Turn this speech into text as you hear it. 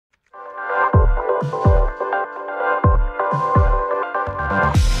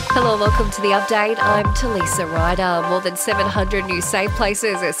Welcome to the update. I'm Talisa Ryder. More than 700 new safe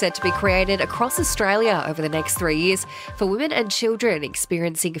places are set to be created across Australia over the next 3 years for women and children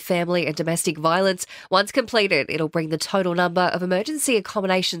experiencing family and domestic violence. Once completed, it'll bring the total number of emergency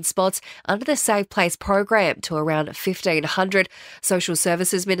accommodation spots under the Safe Place program to around 1,500. Social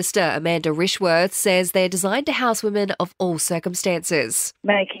Services Minister Amanda Rishworth says they're designed to house women of all circumstances.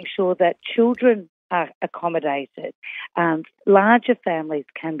 Making sure that children are accommodated. Larger families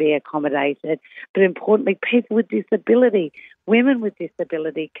can be accommodated, but importantly, people with disability, women with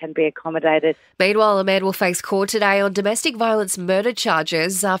disability can be accommodated. Meanwhile, a man will face court today on domestic violence murder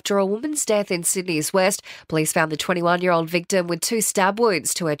charges after a woman's death in Sydney's West. Police found the 21-year-old victim with 2 stab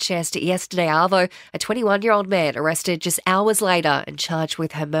wounds to her chest yesterday, arvo. A 21-year-old man arrested just hours later and charged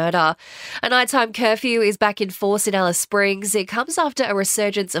with her murder. A nighttime curfew is back in force in Alice Springs. It comes after a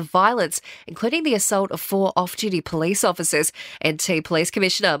resurgence of violence, including the assault of 4 off-duty police officers. NT Police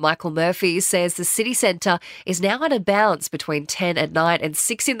Commissioner Michael Murphy says the city centre is now out of bounds between 10 at night and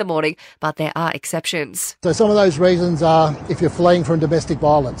 6 in the morning, but there are exceptions. So some of those reasons are if you're fleeing from domestic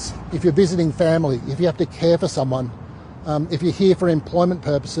violence, if you're visiting family, if you have to care for someone, if you're here for employment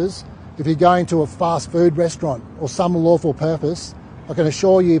purposes, if you're going to a fast food restaurant or some lawful purpose. I can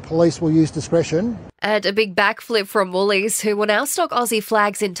assure you police will use discretion. And a big backflip from Woolies, who will now stock Aussie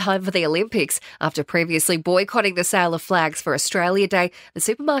flags in time for the Olympics. After previously boycotting the sale of flags for Australia Day, the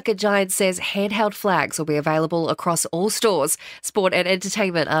supermarket giant says handheld flags will be available across all stores. Sport and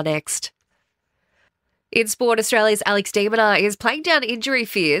entertainment are next. In sport, Australia's Alex de Minaur is playing down injury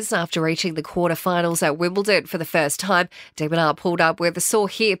fears after reaching the quarterfinals at Wimbledon for the first time. De Minaur pulled up with a sore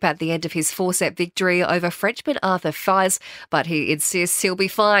hip at the end of his 4-set victory over Frenchman Arthur Fils, but he insists he'll be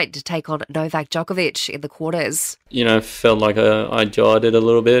fine to take on Novak Djokovic in the quarters. Felt like I jarred it a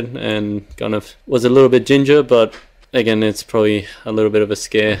little bit and kind of was a little bit ginger, but again, it's probably a little bit of a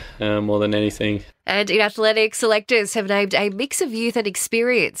scare more than anything. And in athletics, selectors have named a mix of youth and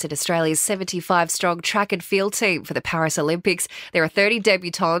experience in Australia's 75-strong track and field team for the Paris Olympics. There are 30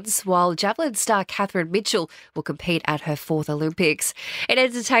 debutants, while javelin star Catherine Mitchell will compete at her 4th Olympics. In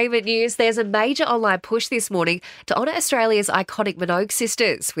entertainment news, there's a major online push this morning to honour Australia's iconic Minogue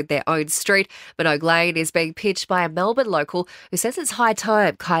sisters with their own street. Minogue Lane is being pitched by a Melbourne local who says it's high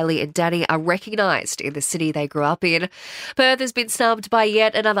time Kylie and Danny are recognised in the city they grew up in. Perth has been snubbed by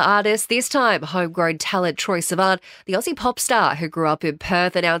yet another artist, this time homegrown talent Troye Sivan, the Aussie pop star who grew up in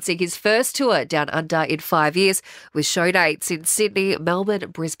Perth, announcing his first tour down under in 5 years, with show dates in Sydney,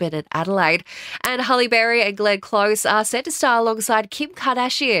 Melbourne, Brisbane and Adelaide. And Halle Berry and Glenn Close are set to star alongside Kim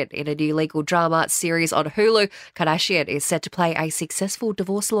Kardashian in a new legal drama series on Hulu. Kardashian is set to play a successful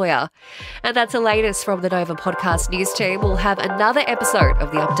divorce lawyer. And that's the latest from the Nova Podcast News team. We'll have another episode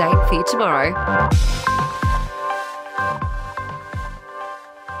of The Update for you tomorrow.